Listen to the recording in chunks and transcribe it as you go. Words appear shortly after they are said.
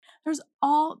There's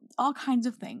all kinds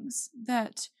of things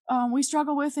that we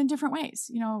struggle with in different ways.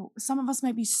 Some of us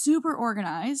might be super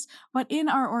organized, but in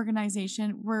our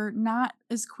organization, we're not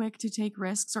as quick to take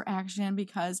risks or action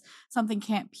because something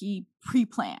can't be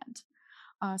pre-planned.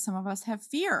 Some of us have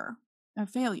fear of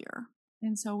failure,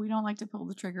 and so we don't like to pull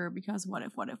the trigger because what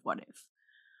if?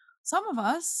 Some of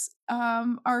us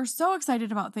are so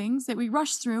excited about things that we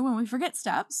rush through and we forget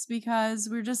steps because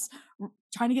we're just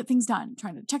trying to get things done,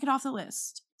 trying to check it off the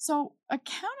list. So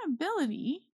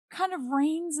accountability kind of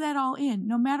reins that all in,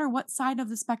 no matter what side of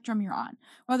the spectrum you're on.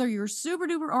 Whether you're super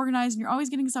duper organized and you're always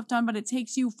getting stuff done, but it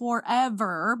takes you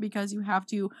forever because you have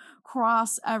to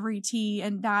cross every T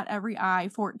and dot every I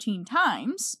 14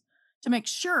 times to make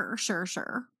sure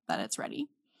that it's ready.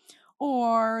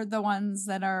 Or the ones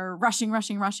that are rushing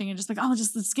and just like, oh,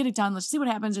 let's get it done. Let's see what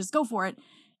happens. Just go for it.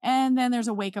 And then there's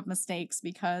a wake up mistakes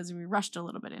because we rushed a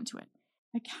little bit into it.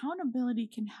 Accountability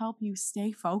can help you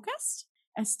stay focused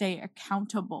and stay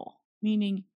accountable,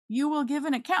 meaning you will give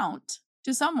an account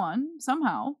to someone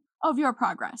somehow of your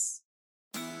progress.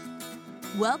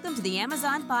 Welcome to the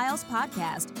Amazon Files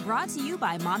podcast, brought to you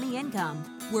by Mommy Income,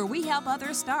 where we help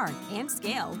others start and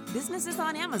scale businesses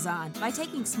on Amazon by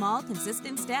taking small,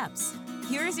 consistent steps.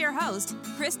 Here's your host,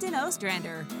 Kristen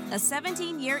Ostrander, a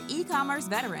 17-year e-commerce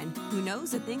veteran who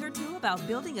knows a thing or two about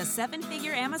building a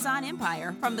 7-figure Amazon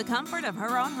empire from the comfort of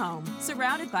her own home.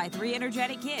 Surrounded by 3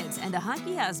 energetic kids and a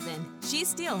hunky husband, she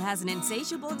still has an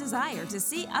insatiable desire to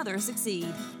see others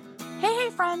succeed. Hey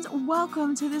friends,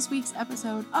 welcome to this week's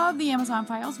episode of the Amazon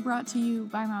Files, brought to you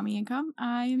by Mommy Income.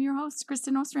 I am your host,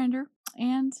 Kristen Ostrander,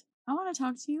 and I want to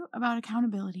talk to you about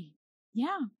accountability.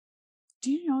 Yeah.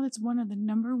 Do you know that's one of the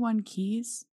number one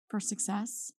keys for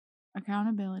success?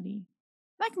 Accountability.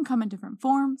 That can come in different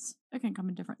forms. It can come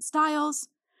in different styles,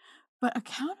 but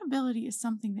accountability is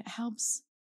something that helps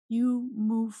you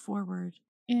move forward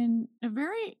in a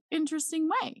very interesting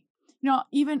way.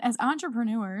 Even as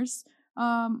entrepreneurs,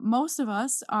 most of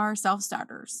us are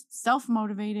self-starters,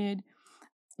 self-motivated.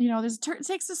 It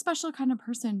takes a special kind of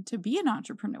person to be an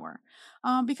entrepreneur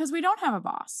because we don't have a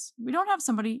boss. We don't have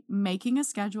somebody making a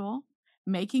schedule,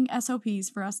 making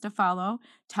SOPs for us to follow,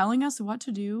 telling us what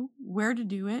to do, where to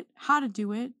do it, how to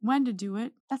do it, when to do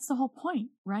it. That's the whole point,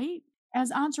 right?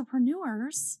 As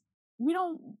entrepreneurs, we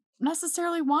don't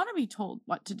necessarily want to be told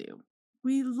what to do.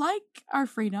 We like our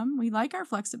freedom. We like our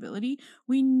flexibility.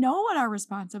 We know what our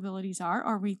responsibilities are,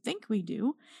 or we think we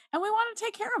do, and we want to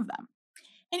take care of them.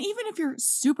 And even if you're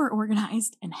super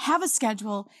organized and have a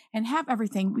schedule and have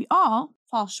everything, we all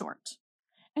fall short.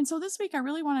 And so this week, I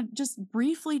really want to just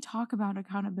briefly talk about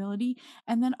accountability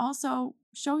and then also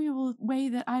show you a way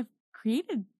that I've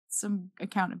created some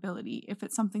accountability if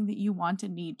it's something that you want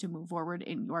and need to move forward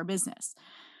in your business.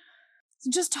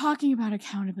 So just talking about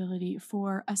accountability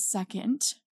for a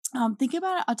second, think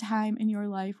about a time in your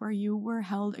life where you were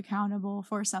held accountable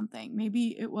for something.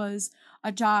 Maybe it was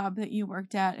a job that you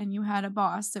worked at and you had a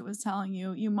boss that was telling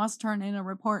you, you must turn in a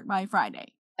report by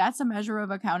Friday. That's a measure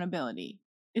of accountability.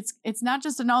 It's not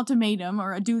just an ultimatum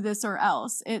or a do this or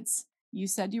else. It's you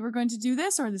said you were going to do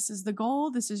this, or this is the goal,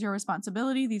 this is your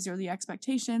responsibility, these are the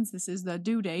expectations, this is the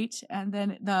due date, and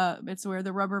then it's where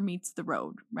the rubber meets the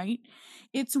road, right?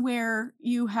 It's where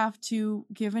you have to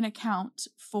give an account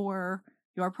for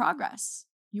your progress,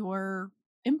 your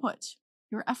input,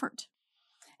 your effort.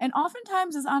 And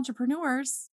oftentimes as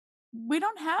entrepreneurs, we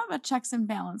don't have a checks and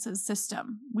balances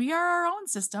system. We are our own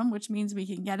system, which means we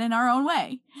can get in our own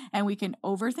way and we can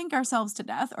overthink ourselves to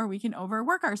death, or we can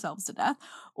overwork ourselves to death,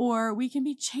 or we can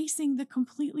be chasing the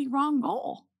completely wrong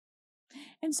goal.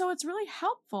 And so it's really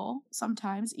helpful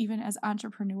sometimes, even as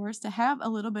entrepreneurs, to have a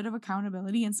little bit of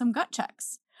accountability and some gut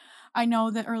checks. I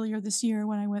know that earlier this year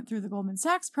when I went through the Goldman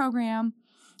Sachs program,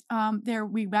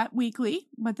 we met weekly,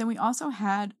 but then we also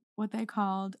had what they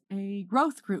called a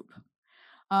growth group.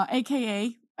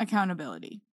 AKA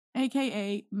accountability,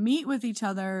 AKA meet with each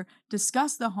other,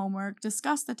 discuss the homework,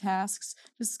 discuss the tasks,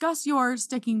 discuss your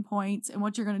sticking points and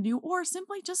what you're going to do, or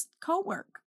simply just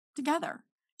co-work together,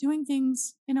 doing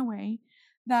things in a way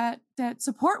that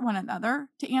support one another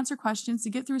to answer questions, to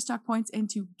get through stuck points, and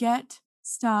to get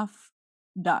stuff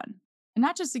done. And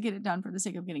not just to get it done for the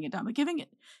sake of getting it done, but getting it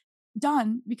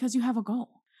done because you have a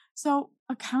goal. So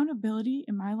accountability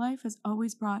in my life has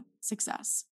always brought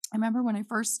success. I remember when I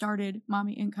first started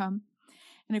Mommy Income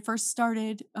and I first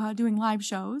started doing live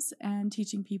shows and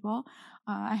teaching people,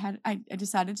 I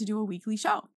decided to do a weekly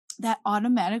show that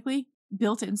automatically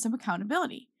built in some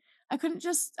accountability. I could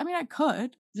just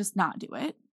not do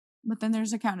it, but then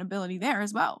there's accountability there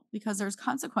as well, because there's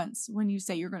consequence when you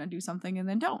say you're going to do something and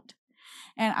then don't.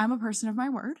 And I'm a person of my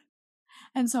word.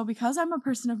 And so because I'm a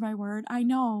person of my word, I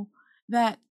know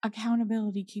that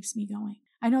accountability keeps me going.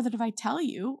 I know that if I tell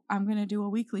you I'm going to do a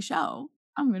weekly show,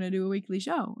 I'm going to do a weekly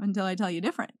show until I tell you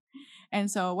different. And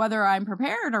so whether I'm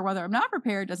prepared or whether I'm not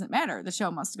prepared doesn't matter. The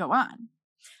show must go on.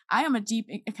 I am a deep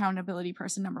accountability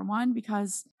person, number one,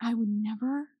 because I would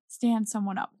never stand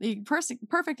someone up. The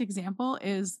perfect example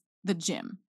is the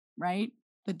gym, right?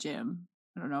 The gym.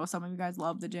 I don't know. Some of you guys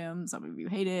love the gym. Some of you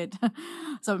hate it.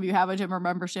 Some of you have a gym or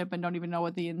membership and don't even know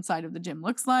what the inside of the gym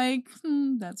looks like.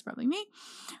 That's probably me.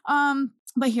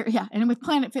 But here, yeah. And with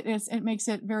Planet Fitness, it makes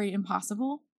it very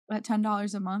impossible at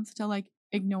 $10 a month to like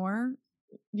ignore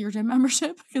your gym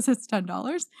membership because it's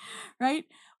 $10, right?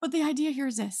 But the idea here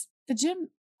is this: the gym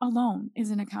alone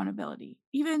is an accountability.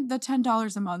 Even the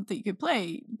 $10 a month that you could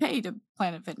pay to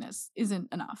Planet Fitness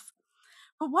isn't enough.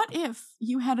 But what if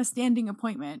you had a standing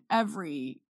appointment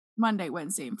every Monday,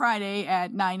 Wednesday, and Friday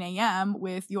at 9 a.m.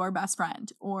 with your best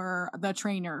friend or the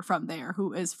trainer from there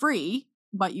who is free,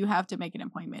 but you have to make an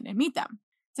appointment and meet them?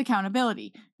 It's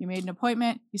accountability. You made an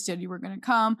appointment, you said you were going to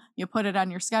come, you put it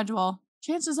on your schedule.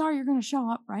 Chances are you're going to show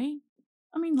up, right?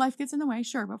 I mean, life gets in the way,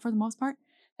 sure, but for the most part,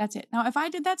 that's it. Now, if I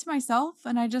did that to myself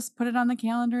and I just put it on the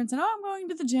calendar and said, oh, I'm going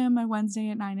to the gym on Wednesday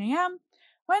at 9 a.m.,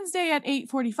 Wednesday at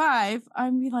 8:45,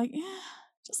 I'd be like,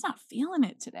 just not feeling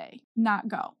it today. Not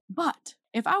go. But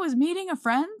if I was meeting a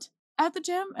friend at the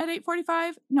gym at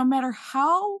 8:45, no matter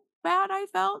how bad I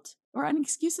felt or any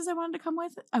excuses I wanted to come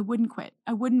with, I wouldn't quit.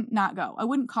 I wouldn't not go. I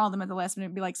wouldn't call them at the last minute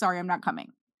and be like, sorry, I'm not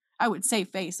coming. I would save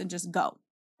face and just go,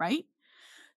 right?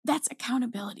 That's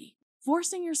accountability.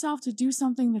 Forcing yourself to do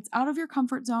something that's out of your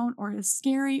comfort zone or is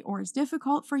scary or is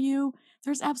difficult for you,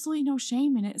 there's absolutely no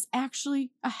shame in it. It's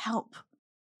actually a help.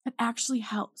 It actually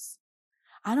helps.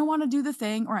 I don't want to do the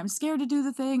thing, or I'm scared to do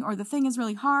the thing, or the thing is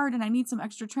really hard and I need some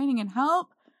extra training and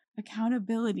help.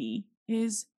 Accountability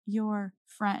is your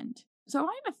friend. So I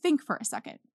want you to think for a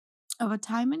second of a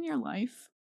time in your life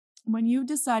when you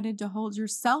decided to hold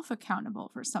yourself accountable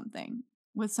for something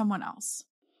with someone else.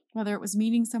 Whether it was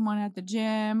meeting someone at the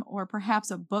gym or perhaps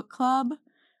a book club.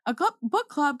 A book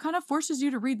club kind of forces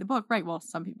you to read the book, right? Well,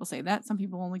 some people say that. Some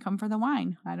people only come for the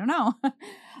wine. I don't know.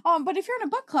 But if you're in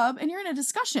a book club and you're in a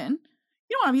discussion,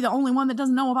 you don't want to be the only one that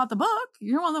doesn't know about the book.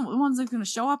 You're one of the ones that's going to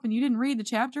show up and you didn't read the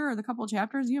chapter or the couple of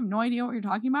chapters. You have no idea what you're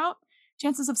talking about.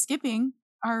 Chances of skipping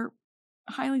are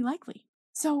highly likely.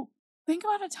 So think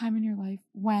about a time in your life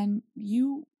when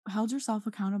you held yourself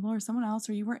accountable or someone else,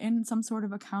 or you were in some sort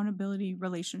of accountability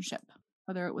relationship,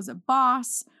 whether it was a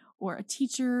boss or a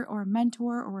teacher or a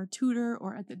mentor or a tutor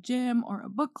or at the gym or a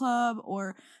book club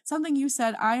or something you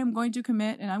said, I am going to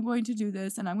commit and I'm going to do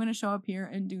this and I'm going to show up here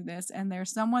and do this. And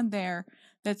there's someone there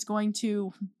that's going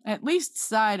to at least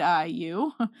side eye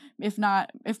you,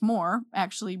 if more,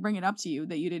 actually bring it up to you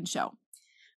that you didn't show.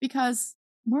 Because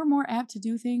we're more apt to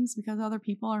do things because other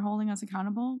people are holding us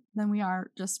accountable than we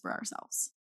are just for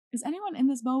ourselves. Is anyone in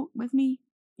this boat with me?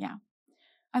 Yeah,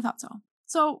 I thought so.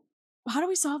 So how do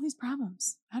we solve these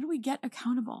problems? How do we get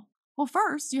accountable? Well,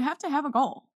 first, you have to have a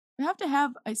goal. You have to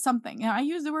have something. And I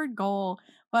use the word goal,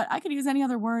 but I could use any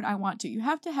other word I want to. You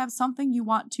have to have something you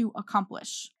want to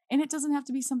accomplish. And it doesn't have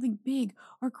to be something big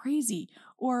or crazy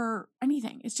or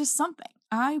anything. It's just something.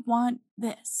 I want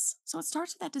this. So it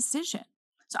starts with that decision.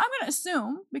 So I'm going to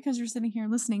assume, because you're sitting here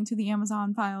listening to the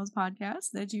Amazon Files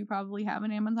podcast, that you probably have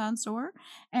an Amazon store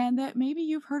and that maybe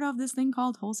you've heard of this thing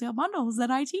called wholesale bundles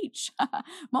that I teach.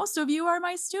 Most of you are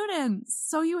my students,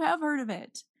 so you have heard of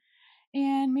it.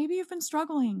 And maybe you've been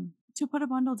struggling to put a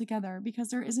bundle together because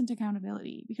there isn't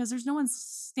accountability, because there's no one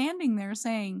standing there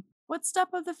saying, what step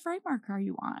of the framework are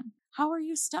you on? How are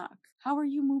you stuck? How are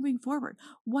you moving forward?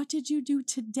 What did you do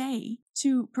today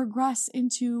to progress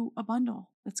into a bundle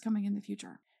that's coming in the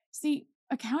future? See,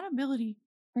 accountability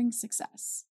brings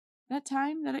success. That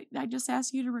time that I just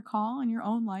asked you to recall in your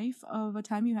own life of a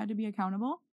time you had to be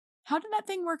accountable, how did that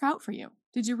thing work out for you?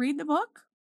 Did you read the book?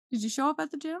 Did you show up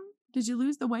at the gym? Did you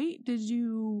lose the weight? Did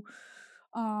you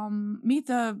meet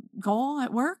the goal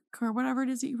at work or whatever it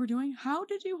is that you were doing? How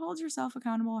did you hold yourself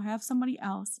accountable or have somebody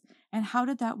else? And how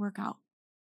did that work out?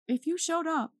 If you showed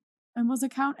up and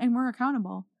were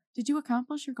accountable, did you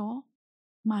accomplish your goal?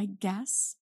 My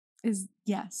guess is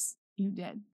yes, you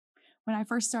did. When I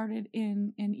first started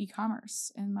in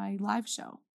e-commerce in my live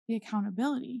show, the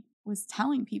accountability was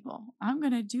telling people, I'm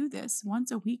going to do this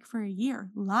once a week for a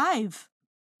year live.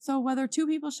 So whether 2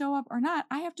 people show up or not,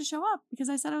 I have to show up because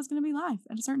I said I was going to be live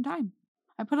at a certain time.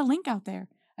 I put a link out there.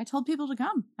 I told people to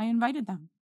come. I invited them.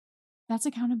 That's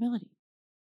accountability.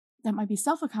 That might be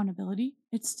self-accountability.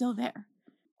 It's still there.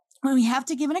 When we have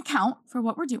to give an account for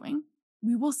what we're doing,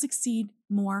 we will succeed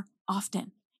more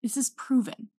often. This is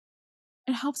proven.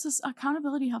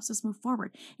 Accountability helps us move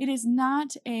forward. It is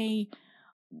not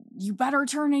you better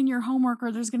turn in your homework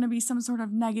or there's going to be some sort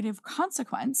of negative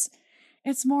consequence.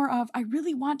 It's more of, I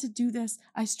really want to do this.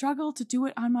 I struggle to do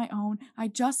it on my own. I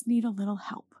just need a little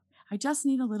help. I just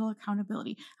need a little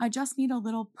accountability. I just need a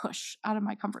little push out of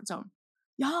my comfort zone.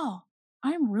 Y'all,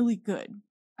 I'm really good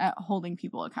at holding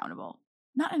people accountable.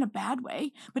 Not in a bad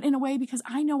way, but in a way because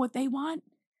I know what they want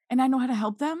and I know how to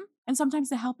help them. And sometimes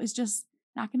the help is just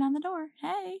knocking on the door.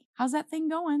 Hey, how's that thing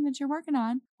going that you're working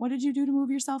on? What did you do to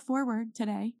move yourself forward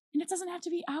today? And it doesn't have to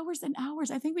be hours and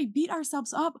hours. I think we beat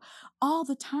ourselves up all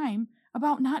the time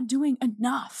about not doing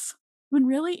enough. When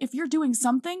really, if you're doing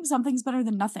something, something's better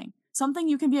than nothing. Something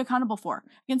you can be accountable for.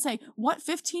 You can say, what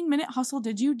 15-minute hustle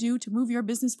did you do to move your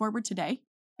business forward today?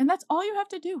 And that's all you have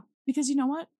to do. Because you know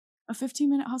what? A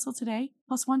 15-minute hustle today,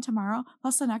 plus one tomorrow,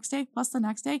 plus the next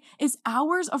day, is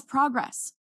hours of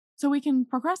progress. So we can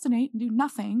procrastinate and do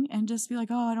nothing and just be like,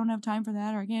 oh, I don't have time for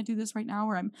that, or I can't do this right now,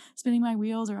 or I'm spinning my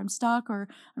wheels, or I'm stuck, or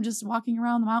I'm just walking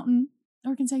around the mountain.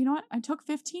 Or we can say, you know what? I took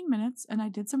 15 minutes and I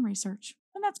did some research,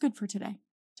 and that's good for today.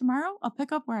 Tomorrow, I'll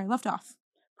pick up where I left off.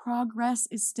 Progress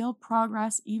is still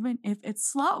progress, even if it's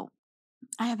slow.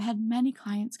 I have had many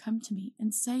clients come to me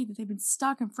and say that they've been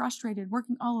stuck and frustrated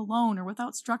working all alone or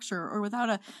without structure or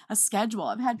without a schedule.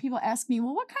 I've had people ask me,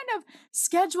 well, what kind of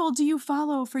schedule do you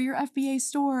follow for your FBA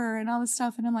store and all this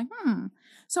stuff? And I'm like,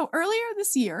 So earlier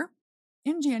this year,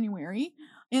 in January,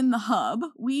 in the Hub,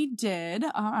 we did,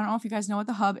 I don't know if you guys know what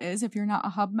the Hub is. If you're not a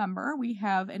Hub member, we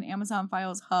have an Amazon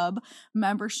Files Hub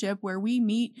membership where we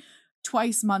meet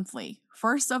twice monthly.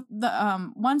 First of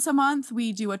the once a month,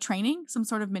 we do a training, some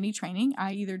sort of mini training.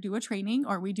 I either do a training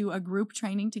or we do a group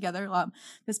training together.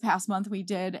 This past month, we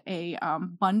did a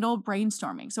bundle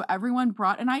brainstorming. So everyone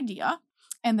brought an idea.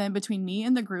 And then between me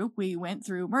and the group, we went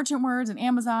through Merchant Words and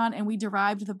Amazon, and we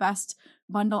derived the best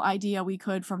bundle idea we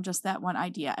could from just that one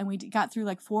idea. And we got through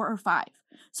like 4 or 5.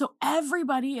 So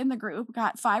everybody in the group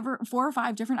got 4 or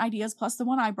 5 different ideas, plus the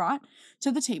one I brought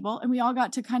to the table. And we all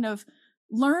got to kind of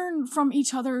learn from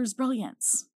each other's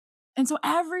brilliance. And so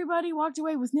everybody walked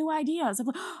away with new ideas of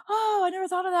like, oh, I never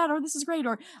thought of that, or this is great.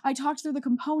 Or I talked through the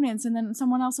components and then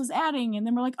someone else was adding, and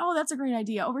then we're like, oh, that's a great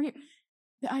idea over here.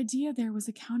 The idea there was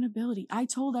accountability. I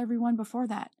told everyone before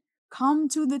that, come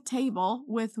to the table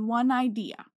with one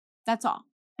idea. That's all.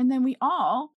 And then we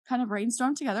all kind of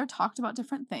brainstormed together, talked about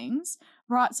different things,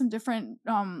 brought some different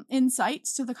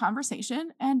insights to the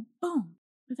conversation, and boom,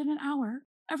 within an hour,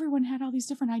 everyone had all these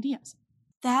different ideas.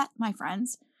 That, my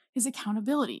friends, is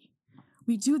accountability.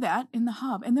 We do that in the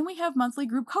Hub. And then we have monthly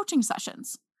group coaching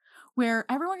sessions where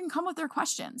everyone can come with their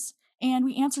questions and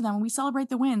we answer them and we celebrate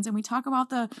the wins and we talk about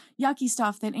the yucky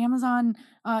stuff that Amazon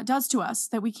does to us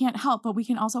that we can't help, but we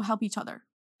can also help each other.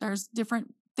 There's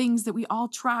different things that we all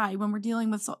try when we're dealing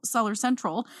with Seller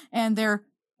Central and their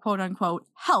quote unquote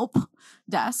help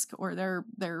desk or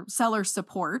their seller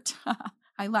support.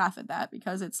 I laugh at that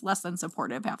because it's less than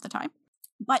supportive half the time.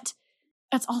 But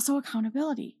it's also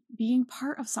accountability, being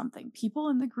part of something. People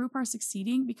in the group are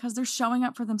succeeding because they're showing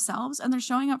up for themselves and they're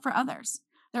showing up for others.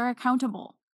 They're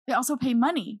accountable. They also pay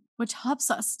money, which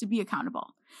helps us to be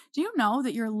accountable. Do you know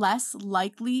that you're less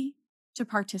likely to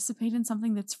participate in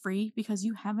something that's free because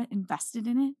you haven't invested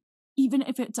in it? Even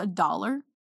if it's $1,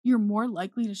 you're more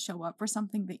likely to show up for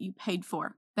something that you paid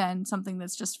for than something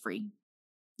that's just free.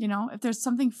 You know, if there's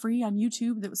something free on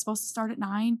YouTube that was supposed to start at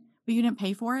 9, but you didn't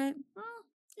pay for it,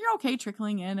 you're okay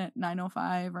trickling in at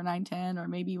 9:05 or 9:10, or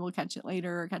maybe we'll catch it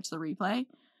later or catch the replay.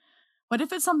 But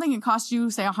if it's something that costs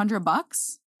you, say,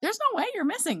 $100, there's no way you're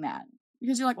missing that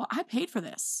because you're like, well, I paid for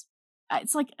this.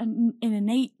 It's like an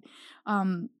innate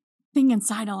thing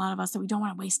inside a lot of us that we don't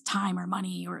want to waste time or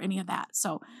money or any of that.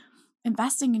 So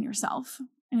investing in yourself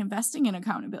and investing in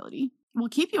accountability will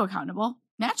keep you accountable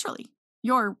naturally.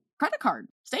 Your credit card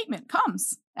statement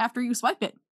comes after you swipe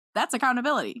it. That's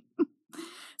accountability.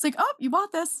 It's like, oh, you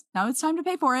bought this. Now it's time to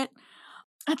pay for it.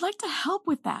 I'd like to help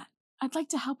with that.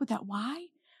 Why?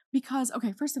 Because,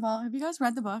 okay, first of all, have you guys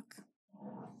read the book?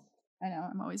 I know,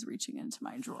 I'm always reaching into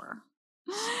my drawer.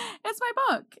 It's my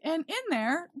book. And in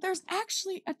there, there's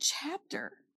actually a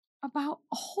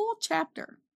whole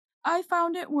chapter. I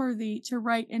found it worthy to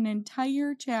write an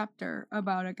entire chapter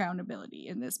about accountability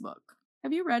in this book.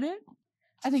 Have you read it?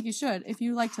 I think you should. If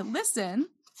you like to listen,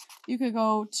 you could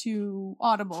go to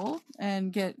Audible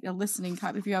and get a listening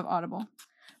copy if you have Audible.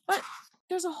 But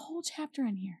there's a whole chapter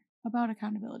in here about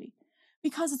accountability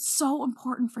because it's so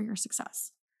important for your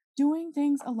success. Doing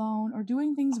things alone or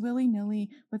doing things willy-nilly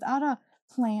without a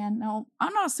plan. Now,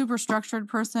 I'm not a super structured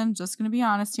person, just going to be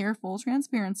honest here, full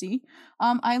transparency.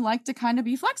 I like to kind of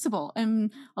be flexible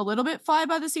and a little bit fly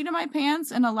by the seat of my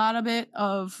pants and a lot of bit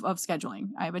of scheduling.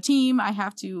 I have a team. I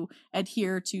have to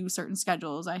adhere to certain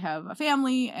schedules. I have a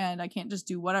family and I can't just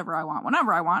do whatever I want,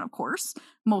 whenever I want, of course.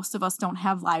 Most of us don't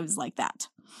have lives like that.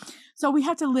 So we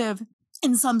have to live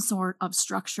in some sort of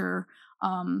structure,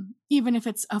 even if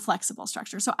it's a flexible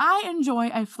structure. So I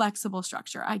enjoy a flexible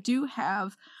structure. I do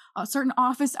have certain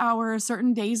office hours,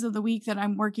 certain days of the week that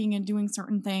I'm working and doing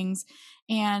certain things.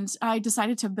 And I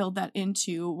decided to build that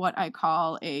into what I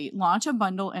call a launch a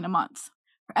bundle in a month,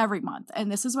 every month.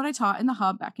 And this is what I taught in the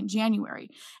hub back in January.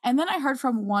 And then I heard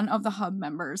from one of the hub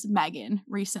members, Megan,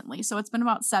 recently. So it's been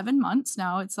about 7 months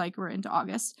now. It's like we're into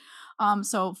August.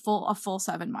 So a full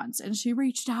 7 months. And she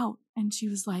reached out and she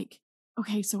was like,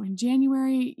 okay, so in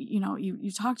January,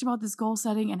 you talked about this goal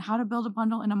setting and how to build a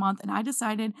bundle in a month. And I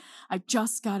decided I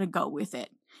just got to go with it.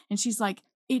 And she's like,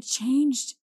 it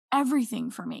changed everything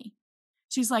for me.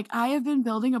 She's like, I have been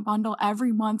building a bundle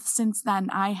every month since then.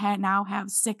 I now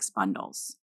have 6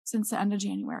 bundles since the end of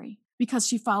January because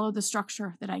she followed the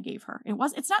structure that I gave her.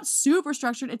 It's not super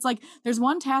structured. It's like there's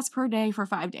one task per day for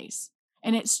 5 days.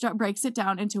 And it breaks it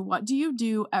down into what do you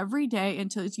do every day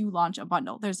until you launch a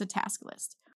bundle. There's a task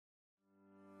list.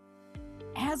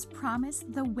 As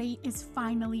promised, the wait is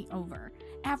finally over.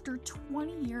 After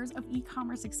 20 years of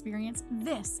e-commerce experience,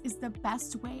 this is the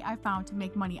best way I found to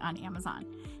make money on Amazon.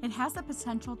 It has the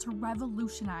potential to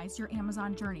revolutionize your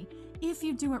Amazon journey if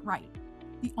you do it right.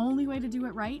 The only way to do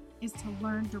it right is to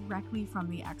learn directly from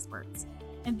the experts.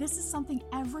 And this is something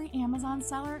every Amazon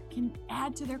seller can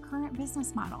add to their current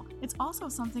business model. It's also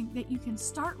something that you can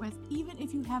start with even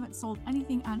if you haven't sold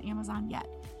anything on Amazon yet.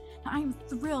 Now, I am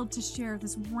thrilled to share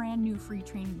this brand new free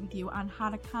training with you on how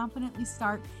to confidently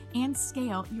start and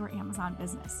scale your Amazon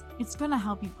business. It's going to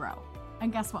help you grow.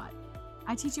 And guess what?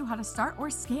 I teach you how to start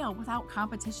or scale without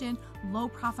competition, low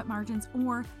profit margins,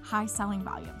 or high selling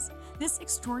volumes. This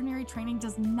extraordinary training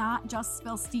does not just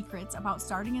spill secrets about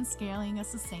starting and scaling a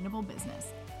sustainable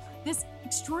business. This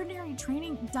extraordinary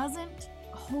training doesn't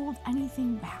hold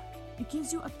anything back. It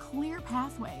gives you a clear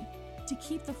pathway to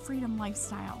keep the freedom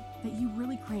lifestyle that you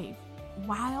really crave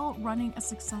while running a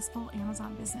successful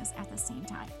Amazon business at the same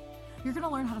time. You're going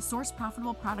to learn how to source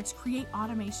profitable products, create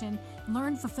automation,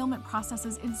 learn fulfillment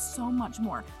processes, and so much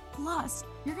more. Plus,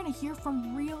 you're going to hear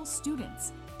from real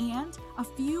students and a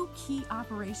few key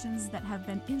operations that have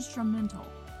been instrumental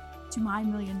to my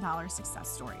 $1 million success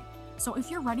story. So if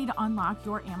you're ready to unlock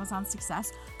your Amazon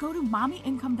success, go to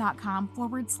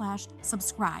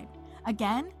mommyincome.com/subscribe.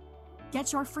 Again,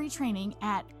 get your free training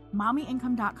at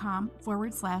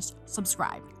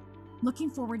mommyincome.com/subscribe. Looking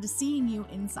forward to seeing you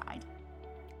inside.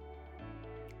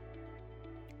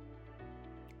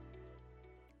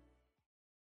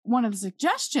 One of the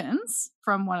suggestions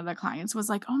from one of the clients was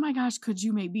like, oh my gosh, could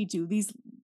you maybe do these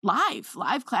live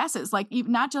classes? Like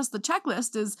not just the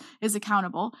checklist is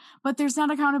accountable, but there's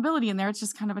not accountability in there. It's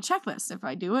just kind of a checklist. If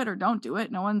I do it or don't do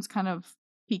it, no one's kind of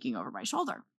peeking over my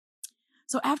shoulder.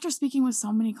 So after speaking with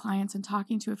so many clients and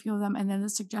talking to a few of them, and then the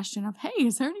suggestion of, hey,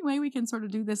 is there any way we can sort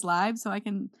of do this live so I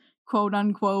can quote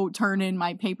unquote turn in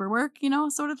my paperwork,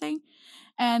 sort of thing.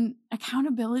 And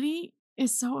accountability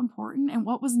is so important and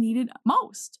what was needed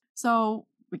most. So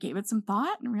we gave it some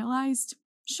thought and realized,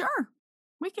 sure,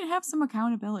 we can have some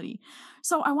accountability.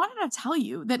 So I wanted to tell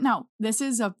you that now this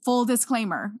is a full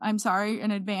disclaimer. I'm sorry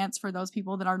in advance for those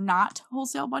people that are not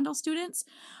wholesale bundle students.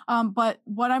 But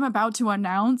what I'm about to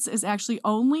announce is actually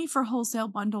only for wholesale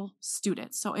bundle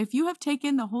students. So if you have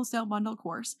taken the wholesale bundle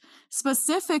course,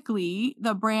 specifically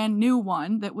the brand new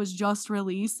one that was just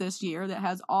released this year that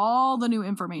has all the new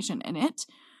information in it,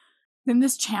 then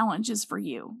this challenge is for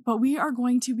you. But we are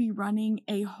going to be running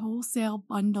a wholesale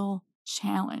bundle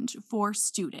challenge for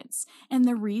students. And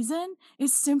the reason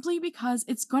is simply because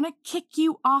it's going to kick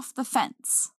you off the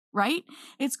fence, right?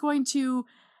 It's going to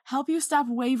help you stop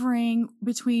wavering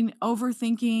between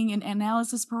overthinking and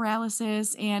analysis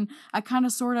paralysis. And I kind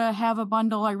of sort of have a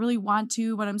bundle. I really want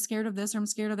to, but I'm scared of this or I'm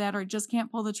scared of that, or I just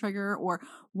can't pull the trigger, or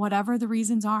whatever the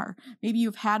reasons are. Maybe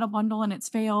you've had a bundle and it's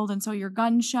failed. And so you're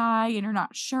gun shy and you're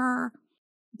not sure.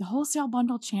 The wholesale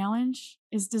bundle challenge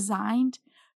is designed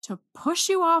to push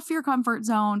you off your comfort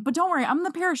zone. But don't worry, I'm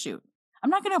the parachute. I'm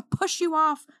not going to push you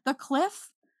off the cliff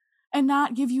and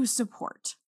not give you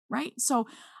support, right? So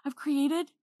I've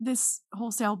created this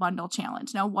wholesale bundle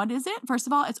challenge. Now, what is it? First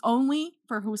of all, it's only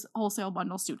for wholesale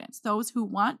bundle students, those who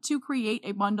want to create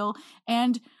a bundle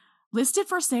and list it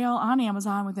for sale on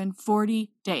Amazon within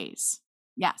 40 days.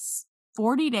 Yes,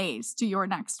 40 days to your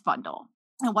next bundle.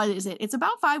 And what is it? It's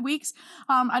about 5 weeks.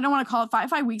 I don't want to call it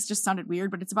 5 weeks, just sounded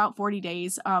weird, but it's about 40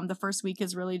 days. The first week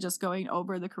is really just going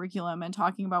over the curriculum and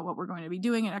talking about what we're going to be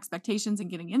doing and expectations and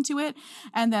getting into it.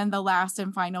 And then the last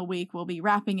and final week, we'll be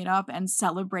wrapping it up and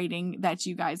celebrating that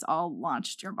you guys all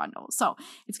launched your bundle. So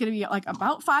it's going to be like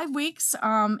about 5 weeks.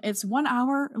 It's 1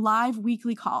 hour live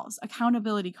weekly calls,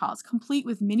 accountability calls, complete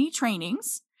with mini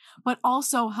trainings, but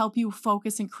also help you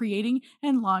focus in creating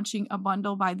and launching a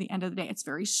bundle by the end of the day. It's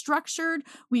very structured.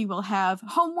 We will have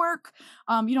homework.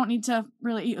 You don't need to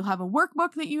really, you'll have a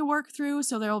workbook that you work through.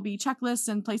 So there will be checklists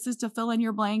and places to fill in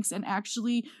your blanks. And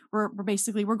actually, we're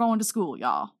going to school,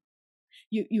 y'all.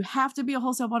 You have to be a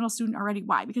wholesale bundle student already.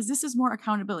 Why? Because this is more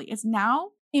accountability. It's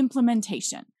now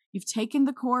implementation. You've taken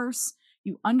the course,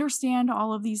 you understand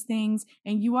all of these things,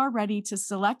 and you are ready to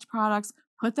select products,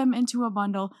 put them into a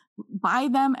bundle, buy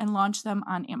them, and launch them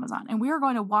on Amazon. And we are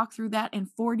going to walk through that in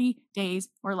 40 days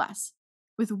or less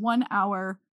with 1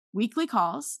 hour weekly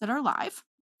calls that are live.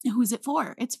 And who's it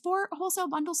for? It's for wholesale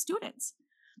bundle students,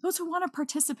 those who want to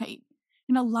participate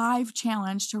in a live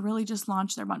challenge to really just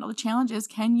launch their bundle. The challenge is,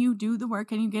 can you do the work?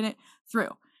 Can you get it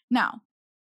through? Now,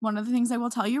 one of the things I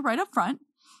will tell you right up front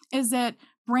is that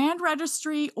brand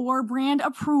registry or brand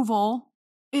approval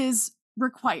is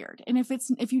required. And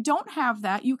if you don't have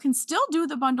that, you can still do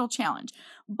the bundle challenge.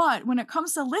 But when it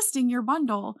comes to listing your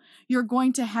bundle, you're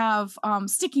going to have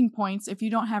sticking points if you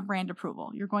don't have brand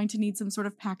approval. You're going to need some sort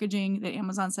of packaging that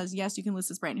Amazon says, yes, you can list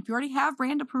this brand. If you already have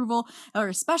brand approval or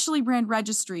especially brand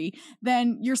registry,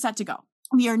 then you're set to go.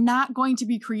 We are not going to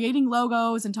be creating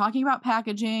logos and talking about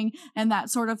packaging and that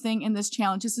sort of thing in this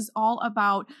challenge. This is all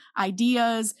about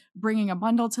ideas, bringing a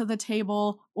bundle to the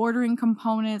table, ordering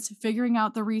components, figuring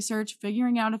out the research,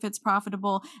 figuring out if it's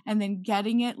profitable, and then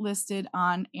getting it listed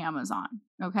on Amazon.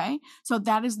 Okay? So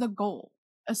that is the goal.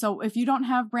 So if you don't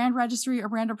have brand registry or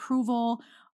brand approval,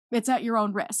 it's at your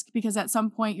own risk, because at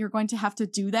some point you're going to have to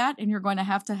do that and you're going to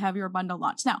have your bundle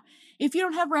launched. Now, if you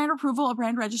don't have brand approval or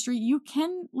brand registry, you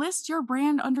can list your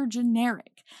brand under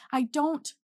generic. I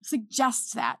don't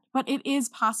suggest that, but it is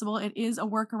possible. It is a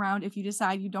workaround if you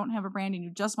decide you don't have a brand and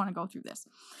you just want to go through this.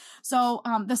 So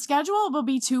the schedule will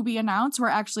be to be announced. We're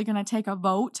actually going to take a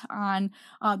vote on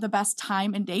the best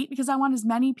time and date, because I want as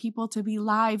many people to be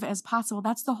live as possible.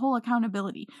 That's the whole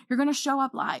accountability. You're going to show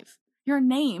up live. Your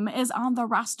name is on the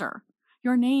roster.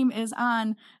 Your name is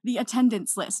on the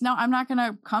attendance list. Now, I'm not going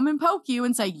to come and poke you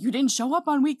and say, you didn't show up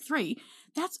on week 3.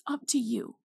 That's up to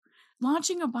you.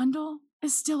 Launching a bundle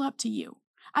is still up to you.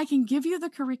 I can give you the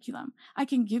curriculum. I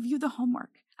can give you the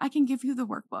homework. I can give you the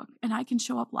workbook, and I can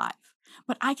show up live,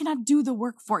 but I cannot do the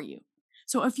work for you.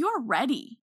 So if you're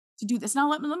ready to do this, now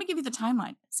let me give you the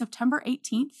timeline. September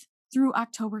 18th through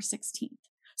October 16th.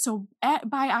 So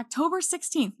by October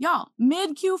 16th, y'all,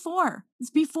 mid Q4, it's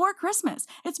before Christmas.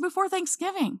 It's before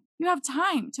Thanksgiving. You have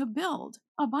time to build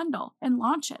a bundle and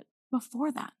launch it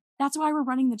before that. That's why we're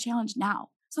running the challenge now,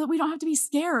 so that we don't have to be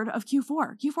scared of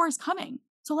Q4. Q4 is coming.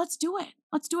 So let's do it.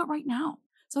 Let's do it right now.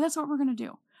 So that's what we're going to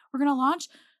do. We're going to launch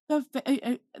the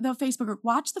Facebook group.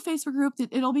 Watch the Facebook group.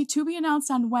 It'll be to be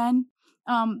announced on when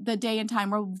the day and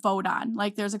time we'll vote on.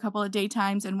 Like, there's a couple of day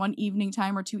times and one evening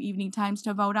time or 2 evening times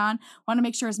to vote on. Want to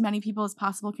make sure as many people as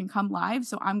possible can come live.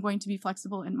 So I'm going to be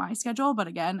flexible in my schedule. But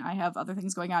again, I have other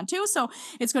things going on too. So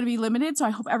it's going to be limited. So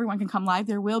I hope everyone can come live.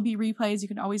 There will be replays. You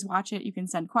can always watch it. You can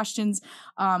send questions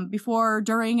before,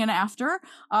 during, and after.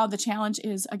 The challenge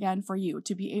is, again, for you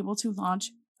to be able to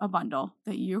launch a bundle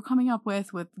that you're coming up with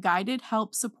guided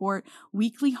help, support,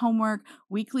 weekly homework,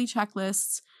 weekly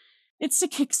checklists. It's to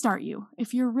kickstart you.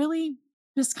 If you're really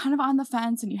just kind of on the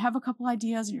fence and you have a couple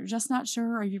ideas and you're just not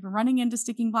sure, or you've been running into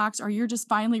sticking blocks, or you're just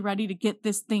finally ready to get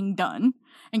this thing done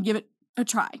and give it a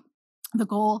try. The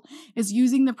goal is,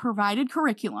 using the provided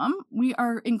curriculum, we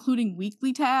are including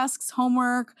weekly tasks,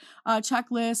 homework,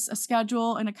 checklists, a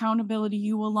schedule, and accountability.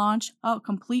 You will launch a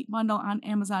complete bundle on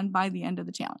Amazon by the end of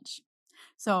the challenge.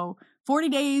 So 40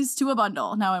 days to a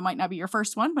bundle. Now, it might not be your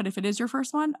first one, but if it is your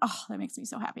first one, oh, that makes me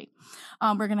so happy.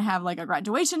 We're going to have like a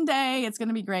graduation day. It's going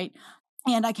to be great.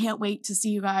 And I can't wait to see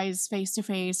you guys face to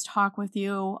face, talk with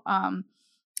you on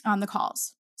the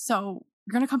calls. So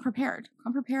you're going to come prepared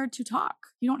to talk.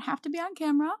 You don't have to be on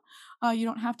camera. You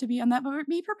don't have to be on that, but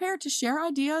be prepared to share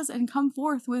ideas and come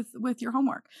forth with your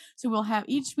homework. So we'll have,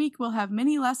 each week we'll have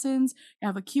mini lessons,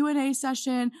 have a Q&A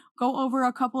session, go over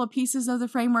a couple of pieces of the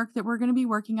framework that we're going to be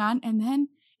working on. And then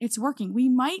it's working. We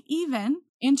might even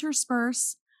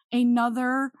intersperse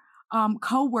another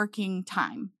co-working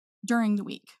time during the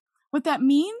week. What that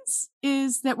means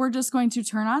is that we're just going to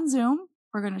turn on Zoom.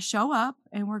 We're going to show up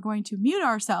and we're going to mute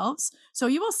ourselves. So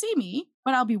you will see me,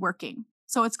 but I'll be working.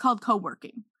 So it's called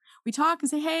co-working. We talk and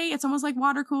say, hey, it's almost like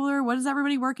water cooler. What is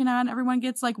everybody working on? Everyone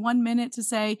gets like 1 minute to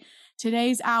say,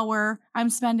 today's hour I'm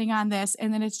spending on this.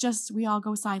 And then it's just, we all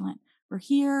go silent. We're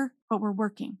here, but we're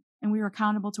working. And we are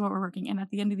accountable to what we're working. And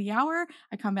at the end of the hour,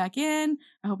 I come back in.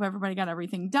 I hope everybody got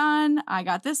everything done. I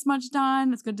got this much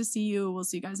done. It's good to see you. We'll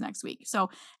see you guys next week. So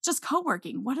just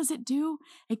co-working. What does it do?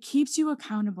 It keeps you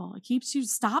accountable. It keeps you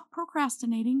stop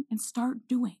procrastinating and start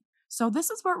doing. So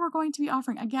this is what we're going to be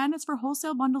offering. Again, it's for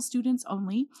wholesale bundle students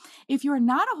only. If you're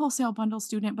not a wholesale bundle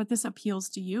student, but this appeals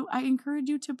to you, I encourage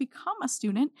you to become a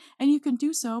student. And you can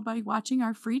do so by watching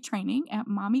our free training at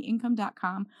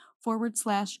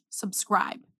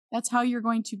mommyincome.com/subscribe. That's how you're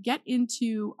going to get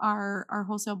into our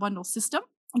wholesale bundle system.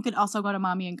 You could also go to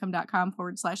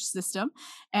mommyincome.com/system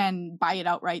and buy it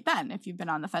outright then if you've been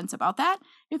on the fence about that.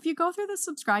 If you go through the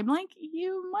subscribe link,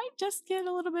 you might just get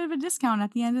a little bit of a discount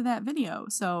at the end of that video.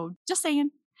 So just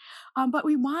saying. But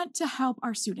we want to help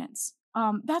our students.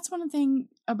 That's one thing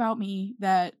about me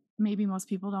that maybe most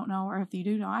people don't know, or if you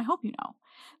do know, I hope you know,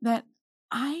 that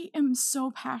I am so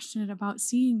passionate about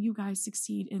seeing you guys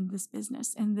succeed in this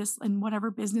business and whatever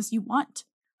business you want,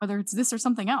 whether it's this or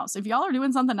something else. If y'all are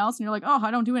doing something else and you're like, oh, I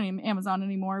don't do any Amazon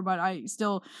anymore, but I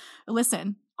still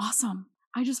listen. Awesome.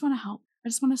 I just want to help. I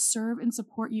just want to serve and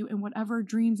support you in whatever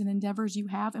dreams and endeavors you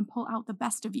have and pull out the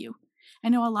best of you. I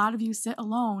know a lot of you sit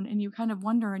alone and you kind of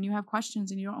wonder and you have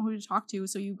questions and you don't know who to talk to.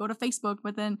 So you go to Facebook,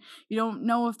 but then you don't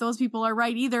know if those people are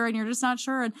right either and you're just not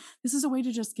sure. And this is a way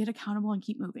to just get accountable and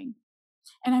keep moving.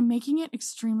 And I'm making it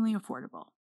extremely affordable.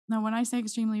 Now, when I say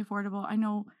extremely affordable, I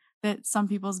know that some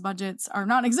people's budgets are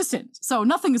non-existent. So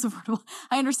nothing is affordable.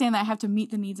 I understand that I have to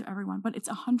meet the needs of everyone, but it's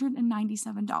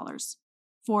 $197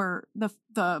 for the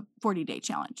 40-day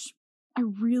challenge. I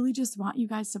really just want you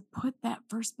guys to put that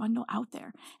first bundle out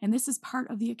there. And this is part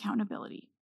of the accountability.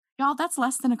 Y'all, that's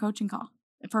less than a coaching call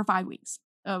for 5 weeks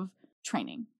of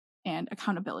training and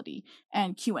accountability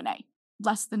and Q&A.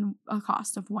 Less than a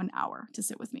cost of 1 hour to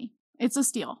sit with me. It's a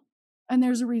steal. And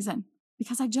there's a reason.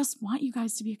 Because I just want you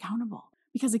guys to be accountable.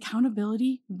 Because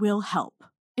accountability will help.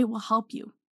 It will help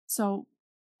you. So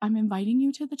I'm inviting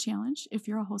you to the challenge. If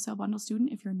you're a wholesale bundle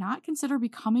student, if you're not, consider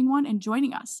becoming one and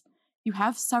joining us. You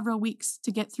have several weeks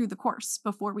to get through the course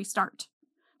before we start.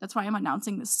 That's why I'm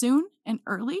announcing this soon and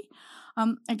early.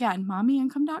 Again,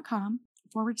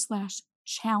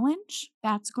 mommyincome.com/challenge.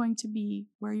 That's going to be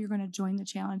where you're going to join the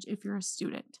challenge if you're a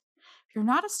student. If you're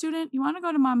not a student, you want to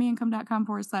go to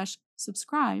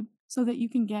mommyincome.com/subscribe so that you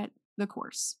can get the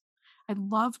course. I'd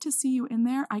love to see you in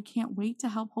there. I can't wait to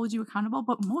help hold you accountable.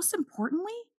 But most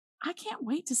importantly, I can't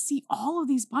wait to see all of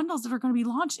these bundles that are going to be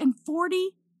launched in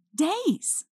 40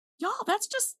 days. Y'all, that's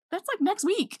like next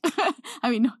week. I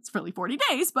mean, no, it's really 40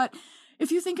 days. But if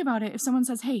you think about it, if someone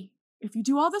says, hey, if you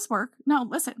do all this work, now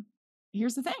listen,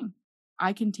 here's the thing.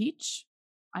 I can teach.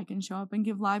 I can show up and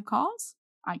give live calls.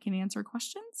 I can answer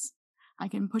questions. I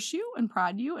can push you and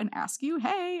prod you and ask you,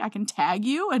 hey, I can tag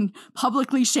you and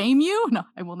publicly shame you. No,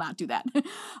 I will not do that.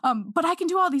 But I can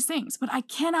do all these things, but I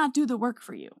cannot do the work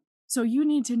for you. So you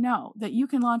need to know that you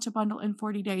can launch a bundle in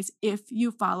 40 days if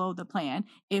you follow the plan,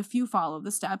 if you follow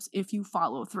the steps, if you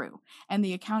follow through. And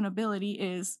the accountability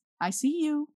is, I see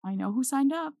you. I know who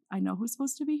signed up. I know who's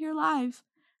supposed to be here live.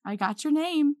 I got your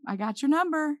name. I got your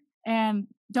number. And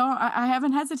I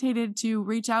haven't hesitated to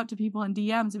reach out to people in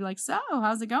DMs and be like, so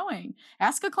how's it going?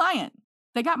 Ask a client.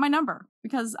 They got my number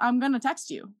because I'm going to text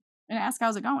you and ask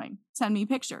how's it going. Send me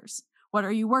pictures. What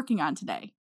are you working on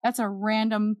today? That's a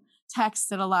random text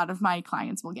that a lot of my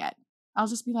clients will get. I'll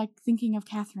just be like thinking of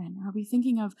Catherine, or I'll be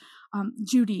thinking of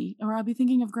Judy, or I'll be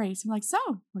thinking of Grace. I'm like,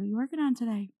 so what are you working on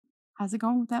today? How's it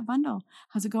going with that bundle?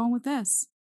 How's it going with this?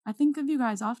 I think of you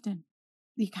guys often.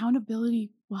 The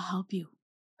accountability will help you.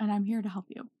 And I'm here to help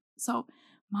you. So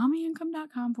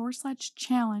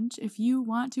mommyincome.com/challenge if you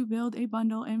want to build a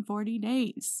bundle in 40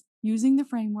 days using the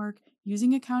framework,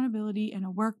 using accountability and a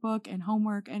workbook and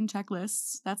homework and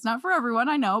checklists. That's not for everyone,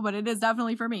 I know, but it is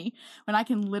definitely for me. When I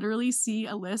can literally see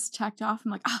a list checked off,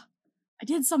 I'm like, I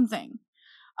did something.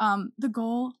 The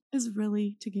goal is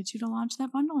really to get you to launch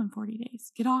that bundle in 40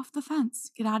 days. Get off the fence.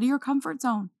 Get out of your comfort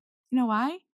zone. You know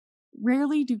why?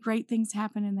 Rarely do great things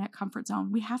happen in that comfort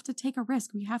zone. We have to take a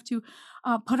risk. We have to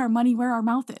put our money where our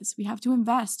mouth is. We have to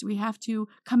invest. We have to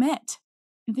commit.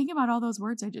 And think about all those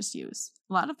words I just used.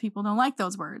 A lot of people don't like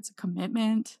those words.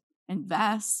 Commitment,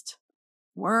 invest,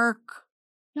 work.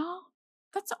 Y'all,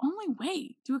 that's the only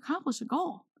way to accomplish a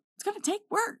goal. It's going to take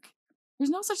work. There's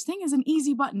no such thing as an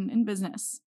easy button in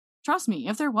business. Trust me,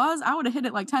 if there was, I would have hit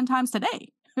it like 10 times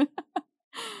today. The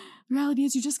reality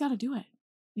is you just got to do it.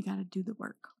 You got to do the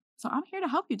work. So I'm here to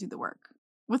help you do the work.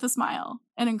 with a smile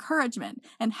and encouragement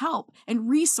and help and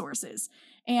resources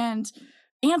and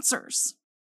answers.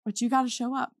 But you got to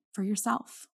show up for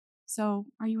yourself. So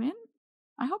are you in?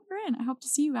 I hope you're in. I hope to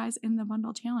see you guys in the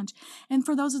bundle challenge. And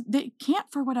for those that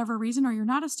can't for whatever reason, or you're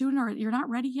not a student or you're not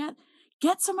ready yet,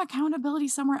 get some accountability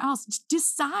somewhere else. Just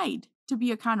decide to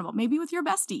be accountable, maybe with your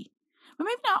bestie, but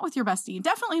maybe not with your bestie.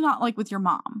 Definitely not like with your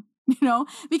mom,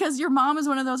 because your mom is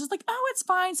one of those, it's like, oh, it's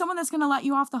fine. Someone that's going to let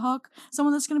you off the hook.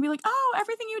 Someone that's going to be like, oh,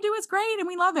 everything you do is great and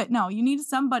we love it. No, you need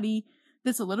somebody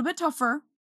that's a little bit tougher,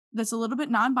 that's a little bit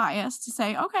non-biased to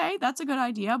say, okay, that's a good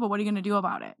idea, but what are you going to do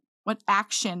about it? What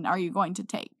action are you going to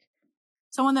take?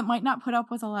 Someone that might not put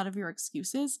up with a lot of your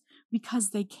excuses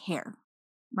because they care,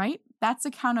 right? That's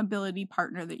accountability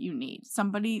partner that you need.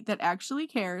 Somebody that actually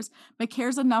cares, but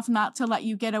cares enough not to let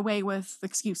you get away with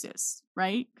excuses,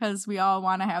 right? Because we all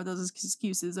want to have those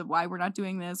excuses of why we're not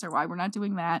doing this or why we're not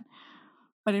doing that.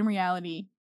 But in reality,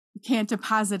 you can't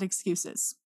deposit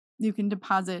excuses. You can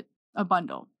deposit a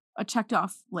bundle, a checked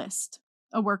off list,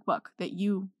 a workbook that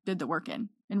you did the work in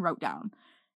and wrote down,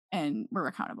 and we're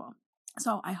accountable.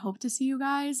 So I hope to see you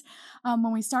guys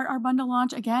when we start our bundle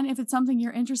launch. Again, if it's something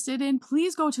you're interested in,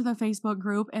 please go to the Facebook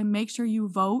group and make sure you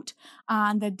vote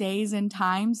on the days and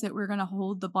times that we're going to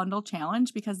hold the bundle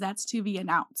challenge, because that's to be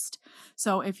announced.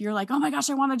 So if you're like, oh my gosh,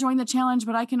 I want to join the challenge,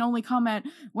 but I can only come at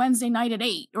Wednesday night at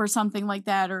 8 or something like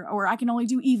that, or I can only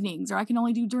do evenings, or I can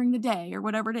only do during the day, or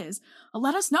whatever it is,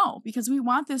 let us know, because we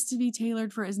want this to be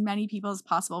tailored for as many people as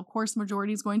possible. Of course,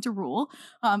 majority is going to rule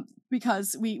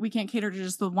because we can't cater to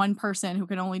just the one person who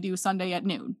can only do Sunday at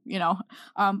noon,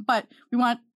 but we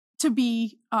want to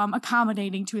be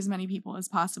accommodating to as many people as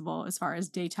possible as far as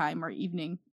daytime or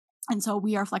evening. And so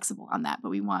we are flexible on that, but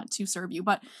we want to serve you.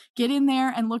 But get in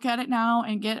there and look at it now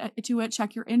and get to it.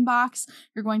 Check your inbox.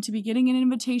 You're going to be getting an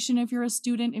invitation if you're a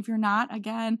student. If you're not,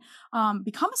 again,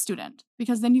 become a student,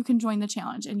 because then you can join the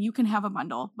challenge and you can have a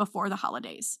bundle before the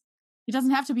holidays. It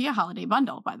doesn't have to be a holiday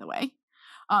bundle, by the way.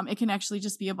 It can actually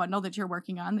just be a bundle that you're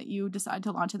working on that you decide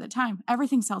to launch at the time.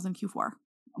 Everything sells in Q4.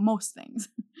 Most things.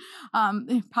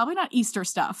 Probably not Easter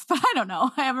stuff, but I don't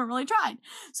know. I haven't really tried.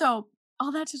 So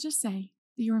all that to just say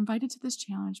that you're invited to this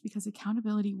challenge because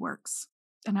accountability works.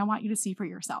 And I want you to see for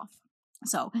yourself.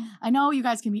 So I know you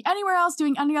guys can be anywhere else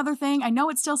doing any other thing. I know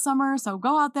it's still summer, so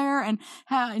go out there and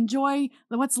enjoy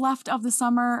what's left of the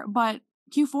summer. But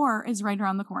Q4 is right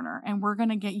around the corner, and we're going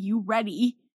to get you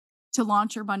ready to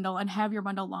launch your bundle and have your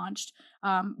bundle launched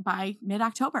by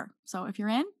mid-October. So if you're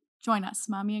in, join us,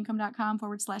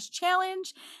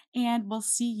 mommyincome.com/challenge, and we'll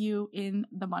see you in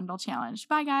the bundle challenge.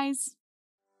 Bye, guys.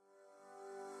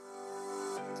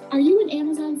 Are you an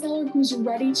Amazon seller who's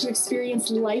ready to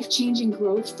experience life-changing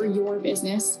growth for your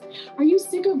business? Are you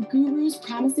sick of gurus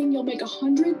promising you'll make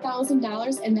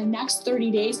 $100,000 in the next 30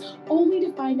 days, only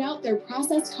to find out their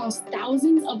process costs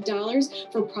thousands of dollars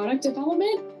for product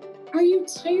development? Are you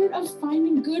tired of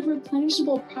finding good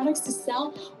replenishable products to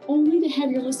sell, only to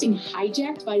have your listing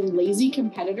hijacked by lazy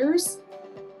competitors?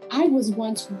 I was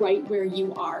once right where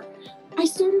you are. I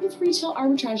started with retail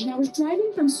arbitrage, and I was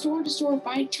driving from store to store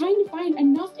trying to find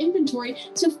enough inventory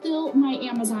to fill my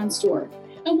Amazon store.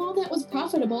 And while that was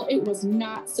profitable, it was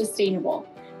not sustainable.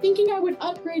 Thinking I would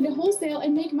upgrade to wholesale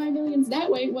and make my millions that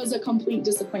way was a complete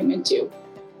disappointment too.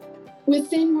 With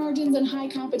thin margins and high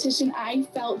competition, I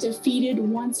felt defeated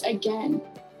once again.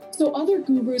 So other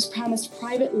gurus promised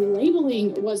private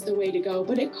labeling was the way to go,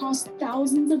 but it cost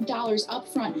thousands of dollars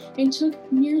upfront and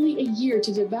took nearly a year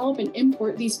to develop and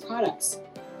import these products.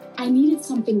 I needed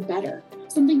something better,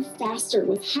 something faster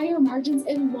with higher margins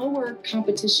and lower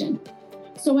competition.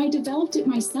 So I developed it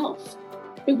myself.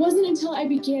 It wasn't until I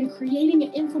began creating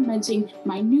and implementing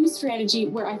my new strategy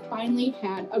where I finally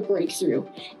had a breakthrough,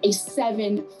 a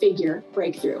 7-figure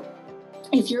breakthrough.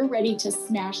 If you're ready to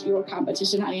smash your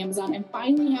competition on Amazon and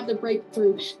finally have the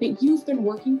breakthrough that you've been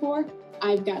working for,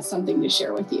 I've got something to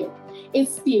share with you.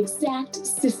 It's the exact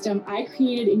system I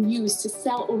created and used to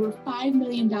sell over $5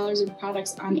 million in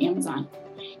products on Amazon.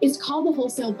 It's called the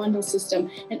Wholesale Bundle System,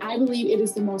 and I believe it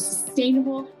is the most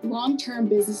sustainable, long-term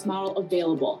business model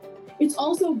available. It's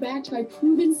also backed by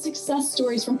proven success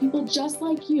stories from people just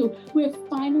like you who have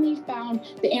finally found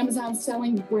the Amazon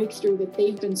selling breakthrough that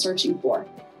they've been searching for.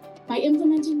 By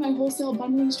implementing my wholesale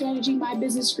bundling strategy, my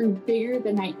business grew bigger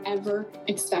than I ever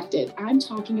expected. I'm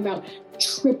talking about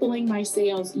tripling my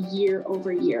sales year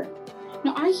over year.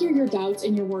 Now, I hear your doubts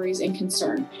and your worries and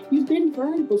concern. You've been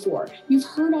burned before. You've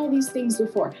heard all these things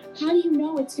before. How do you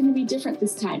know it's going to be different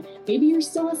this time? Maybe you're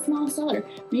still a small seller.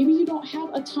 Maybe you don't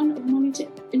have a ton of money to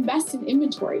invest in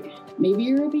inventory. Maybe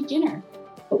you're a beginner.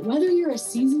 But whether you're a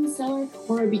seasoned seller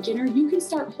or a beginner, you can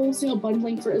start wholesale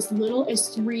bundling for as little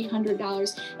as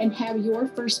 $300 and have your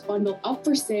first bundle up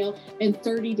for sale in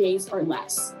 30 days or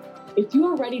less. If you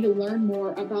are ready to learn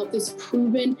more about this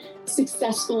proven,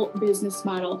 successful business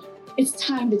model, it's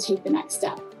time to take the next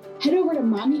step. Head over to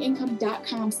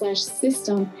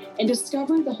mommyincome.com/system and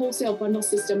discover the wholesale bundle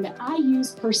system that I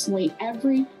use personally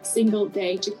every single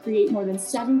day to create more than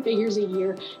 7 figures a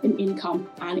year in income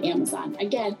on Amazon.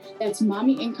 Again, that's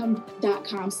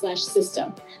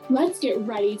mommyincome.com/system. Let's get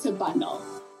ready to bundle.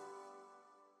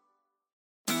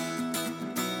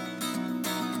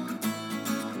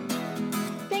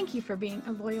 Thank you for being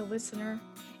a loyal listener.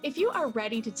 If you are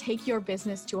ready to take your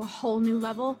business to a whole new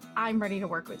level, I'm ready to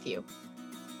work with you.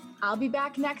 I'll be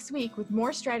back next week with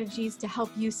more strategies to help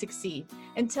you succeed.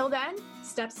 Until then,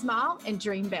 step small and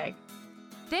dream big.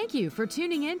 Thank you for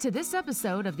tuning in to this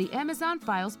episode of the Amazon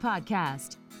Files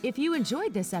podcast. If you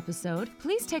enjoyed this episode,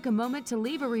 please take a moment to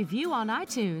leave a review on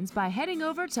iTunes by heading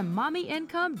over to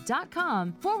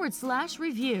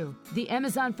mommyincome.com/review. The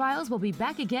Amazon Files will be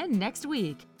back again next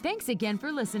week. Thanks again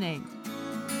for listening.